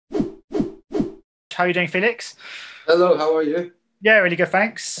How are you doing, Felix? Hello, how are you? Yeah, really good,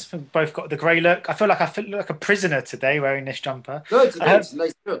 thanks. We've both got the grey look. I feel like a prisoner today wearing this jumper. No, it's okay. Um, It's a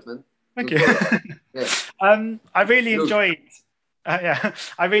nice shirt, man. Thank Look you. for it. Yeah. I really Look. enjoyed. Yeah,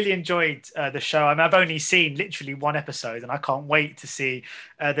 I really enjoyed the show. I mean, I've only seen literally one episode, and I can't wait to see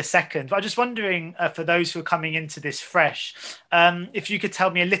the second. But I'm just wondering, for those who are coming into this fresh, if you could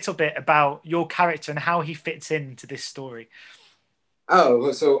tell me a little bit about your character and how he fits into this story.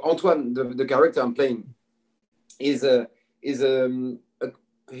 Oh, so Antoine, the character I'm playing, is is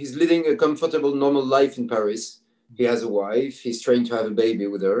he's living a comfortable, normal life in Paris. He has a wife. He's trying to have a baby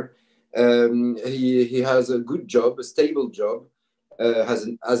with her. He has a good job, a stable job,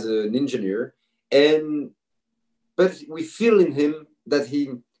 as an engineer, and but we feel in him that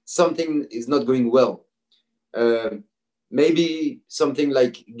he something is not going well. uh, Maybe something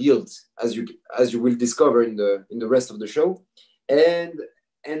like guilt, as you will discover in the rest of the show, and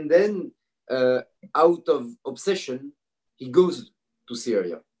then uh, out of obsession, he goes to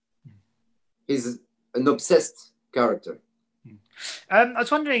Syria. He's an obsessed character. I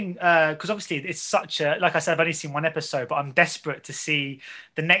was wondering because obviously it's such a like I said, I've only seen one episode, but I'm desperate to see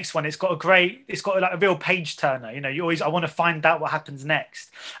the next one. It's got like a real page turner. You know, you always I want to find out what happens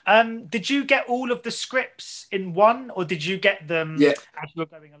next. Did you get all of the scripts in one, or did you get them Yeah, as you were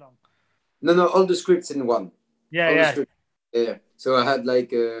going along? no, all the scripts in one. Yeah, All the yeah. scripts. Yeah. So I had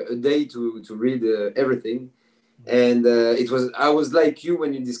like a day to read everything, and I was like you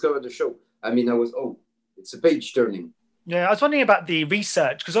when you discovered the show. I mean, I was, oh, it's a page turning. Yeah, I was wondering about the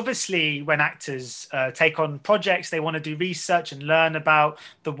research because obviously, when actors take on projects, they want to do research and learn about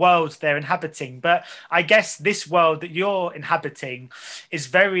the world they're inhabiting. But I guess this world that you're inhabiting is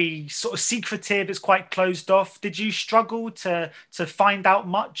very sort of secretive. It's quite closed off. Did you struggle to find out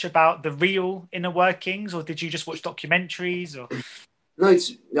much about the real inner workings, or did you just watch documentaries? Or No,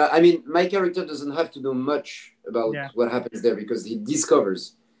 it's. I mean, my character doesn't have to know much about yeah, what happens there because he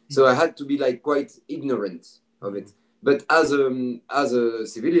discovers. So mm, I had to be like quite ignorant of mm, it. But as a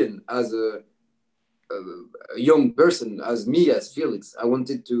civilian, a, a young person, as me, as Felix, I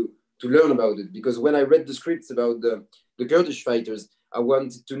wanted to learn about it because when I read the scripts about the Kurdish fighters, I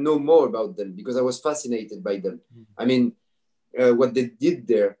wanted to know more about them because I was fascinated by them. mm. I mean, what they did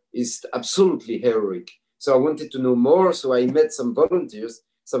there is absolutely heroic. So I wanted to know more. So I met some volunteers,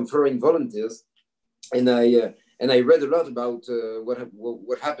 some foreign volunteers, and I read a lot about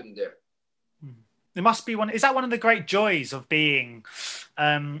what happened there. Mm. It must be one. Is that one of the great joys of being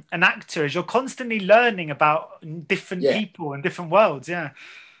an actor? Is you're constantly learning about different Yeah, people and different worlds. Yeah.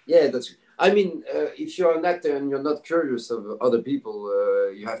 yeah, that's. I mean, if you're an actor and you're not curious of other people,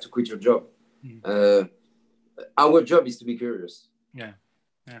 you have to quit your job. Mm. Uh, our job is to be curious. Yeah.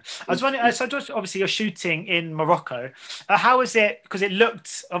 Yeah. I was wondering. So just obviously you're shooting in Morocco. How is it? Because it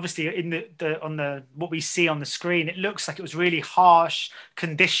looked obviously in the on the what we see on the screen, it looks like it was really harsh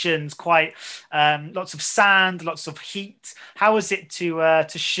conditions, quite lots of sand, lots of heat. How was it to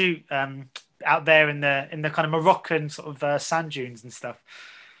shoot out there in the kind of Moroccan sort of sand dunes and stuff?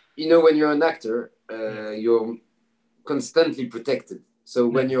 You know, when you're an actor, Yeah. you're constantly protected. So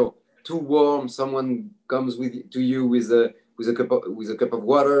Yeah. when you're too warm, someone comes to you with a cup of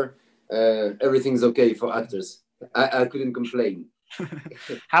water. Everything's okay for actors. I couldn't complain.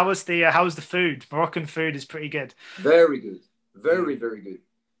 How was the food? Moroccan food is pretty good. Very good, Yeah. very good.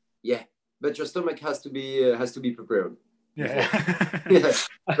 Yeah, but your stomach has to be prepared Yeah. before. Yeah,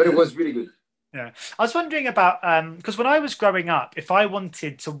 but it was really good. Yeah, I was wondering about because when I was growing up, if I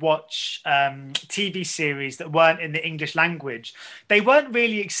wanted to watch TV series that weren't in the English language, they weren't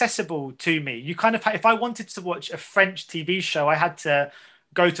really accessible to me. You kind of, if I wanted to watch a French TV show, I had to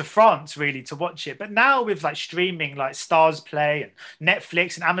go to France really to watch it. But now with like streaming, like Stars Play and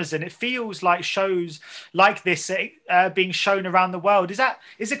Netflix and Amazon, it feels like shows like this being shown around the world.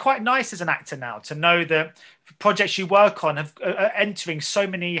 Is it quite nice as an actor now to know that projects you work on are entering so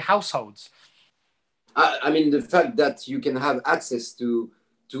many households? I mean, the fact that you can have access to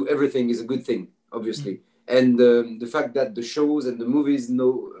everything is a good thing, Mm, obviously, and the fact that the shows and the movies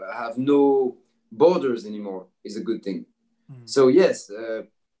have no borders anymore is a good thing. mm. So yes, uh,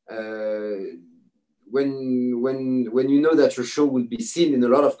 when you know that your show will be seen in a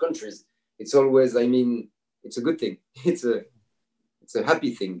lot of countries, it's always, I mean, it's a good thing. It's a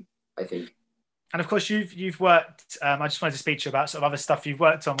happy thing, I think. And of course, you've worked. I just wanted to speak to you about sort of other stuff you've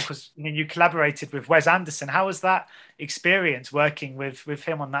worked on because I mean you collaborated with Wes Anderson. How was that experience working with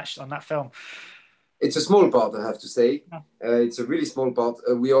him on that film? It's a small part, I have to say. Yeah. It's a really small part.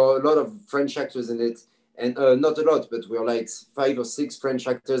 We are a lot of French actors in it, and not a lot, but we're like 5 or 6 French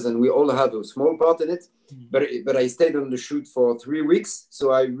actors, and we all have a small part in it. But I stayed on the shoot for 3 weeks,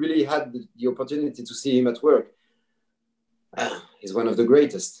 so I really had the opportunity to see him at work. He's one of the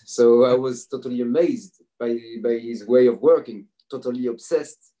greatest. So I was totally amazed by his way of working, totally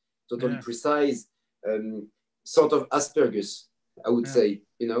obsessed, totally precise, sort of Asperger's, I would say,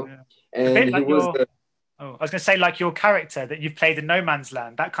 you know. And a bit like he was. I was going to say, like your character that you've played in No Man's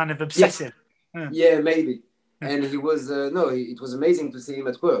Land, that kind of obsessive. Yeah, maybe. And he was, it was amazing to see him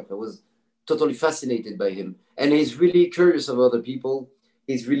at work. I was totally fascinated by him. And he's really curious of other people.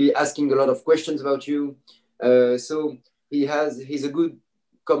 He's really asking a lot of questions about you. So he's a good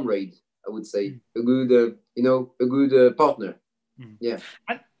comrade, I would say. A good, a good partner. Yeah.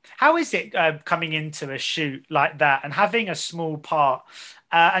 And how is it coming into a shoot like that and having a small part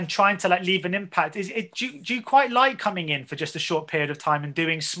and trying to like leave an impact? Do you quite like coming in for just a short period of time and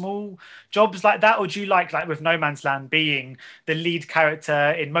doing small jobs like that, or do you like with No Man's Land being the lead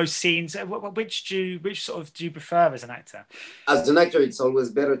character in most scenes? Which sort of do you prefer as an actor? As an actor, it's always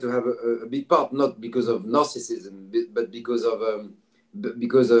better to have a big part, not because of narcissism, but because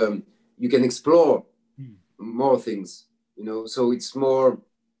you can explore more things, you know. So it's more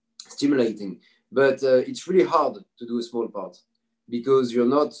stimulating, but it's really hard to do a small part because you're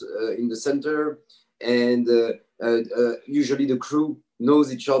not in the center, and usually the crew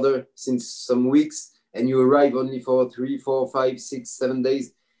knows each other since some weeks, and you arrive only for 3, 4, 5, 6, 7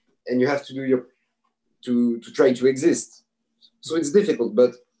 days, and you have to do to try to exist. So it's difficult,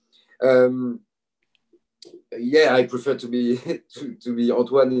 but yeah, I prefer to be to be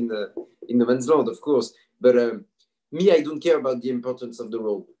Antoine in the Man's Land, of course. But me, I don't care about the importance of the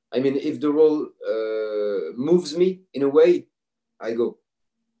role. I mean, if the role moves me in a way, I go.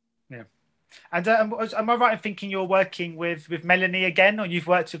 Yeah. And am I right in thinking you're working with Melanie again, or you've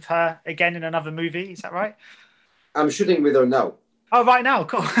worked with her again in another movie? Is that right? I'm shooting with her now. Oh, right now,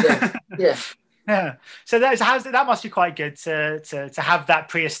 cool. Yeah. Yeah. So that must be quite good to have that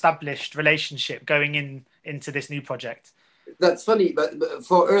pre-established relationship going into this new project. That's funny, but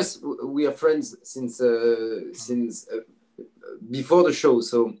for us, we are friends since before the show,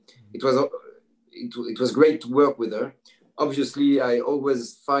 so it was great to work with her. Obviously, I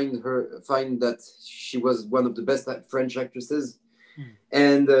always find that she was one of the best French actresses,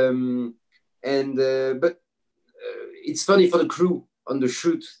 but it's funny for the crew on the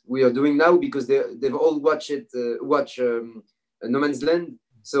shoot we are doing now, because they've all watched No Man's Land,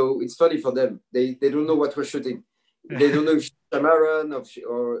 so it's funny for them. They don't know what we're shooting. They don't know if she's Shamaran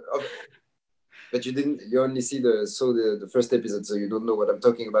or but you only saw the first episode, so you don't know what I'm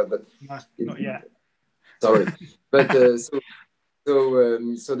talking about. But not yet. Sorry, but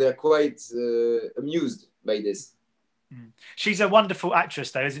so they're quite amused by this. She's a wonderful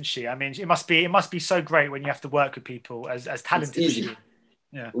actress, though, isn't she? I mean, it must be so great when you have to work with people as talented. It's easy. As she.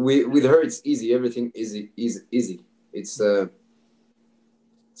 Yeah. With her, it's easy. Everything is easy. It's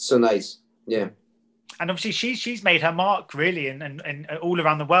so nice. Yeah. And obviously, she's made her mark really, and all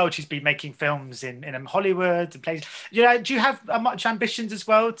around the world. She's been making films in Hollywood and places. Yeah. Do you have much ambitions as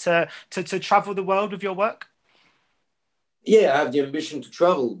well to travel the world with your work? Yeah, I have the ambition to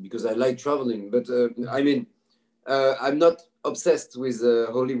travel because I like traveling. But I mean, I'm not obsessed with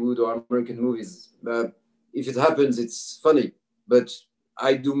Hollywood or American movies. If it happens, it's funny. But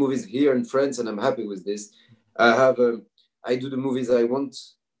I do movies here in France, and I'm happy with this. I do the movies I want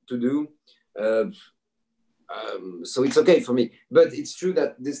to do. So it's okay for me. But it's true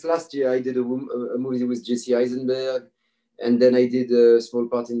that this last year I did a movie with Jesse Eisenberg, and then I did a small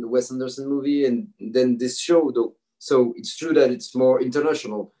part in the Wes Anderson movie, and then this show, though. So it's true that it's more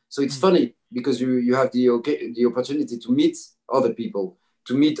international. So it's funny because you have the opportunity to meet other people,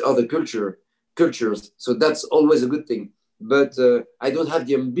 to meet other cultures. So that's always a good thing. But I don't have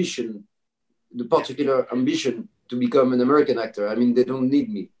the particular ambition to become an American actor. I mean, they don't need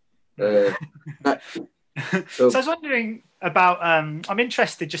me. So I was wondering about. I'm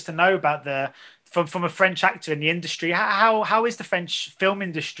interested just to know about from a French actor in the industry. How is the French film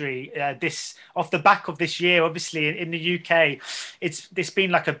industry this off the back of this year? Obviously, in the UK, it's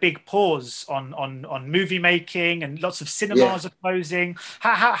been like a big pause on movie making, and lots of cinemas are closing.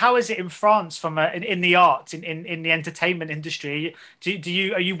 How is it in France in the arts in the entertainment industry?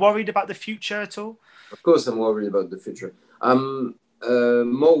 Are you worried about the future at all? Of course, I'm worried about the future. I'm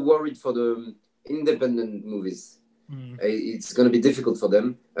more worried for the independent movies. It's going to be difficult for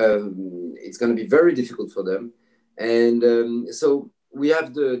them. It's going to be very difficult for them. And so we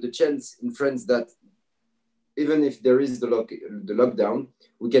have the chance in France that even if there is the lockdown,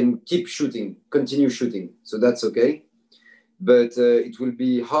 we can continue shooting. So that's okay. But it will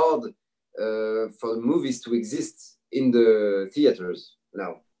be hard for the movies to exist in the theaters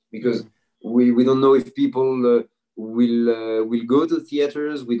now, because we don't know if people will go to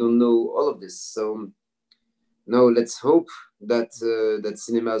theaters. We don't know all of this. So no, let's hope that that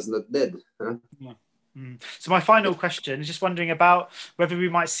cinema is not dead. Huh? Yeah. So my final question is just wondering about whether we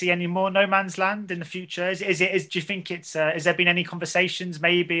might see any more No Man's Land in the future. Do you think it's has there been any conversations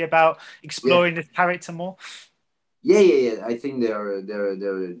maybe about exploring this character more? Yeah. I think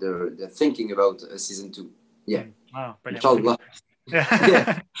they're thinking about season 2. Yeah. Oh, brilliant. Inshallah.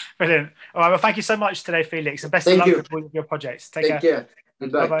 Yeah. Brilliant. All right. Well, thank you so much today, Felix, and best of luck with all of your projects. Take care.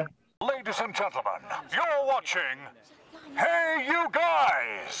 Goodbye. Bye-bye. Ladies and gentlemen, you're watching Hey You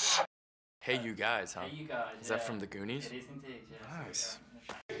Guys! Hey You Guys, huh? Hey You Guys. Is that from the Goonies? It is indeed, yes. Nice.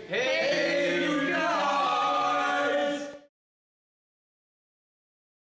 Hey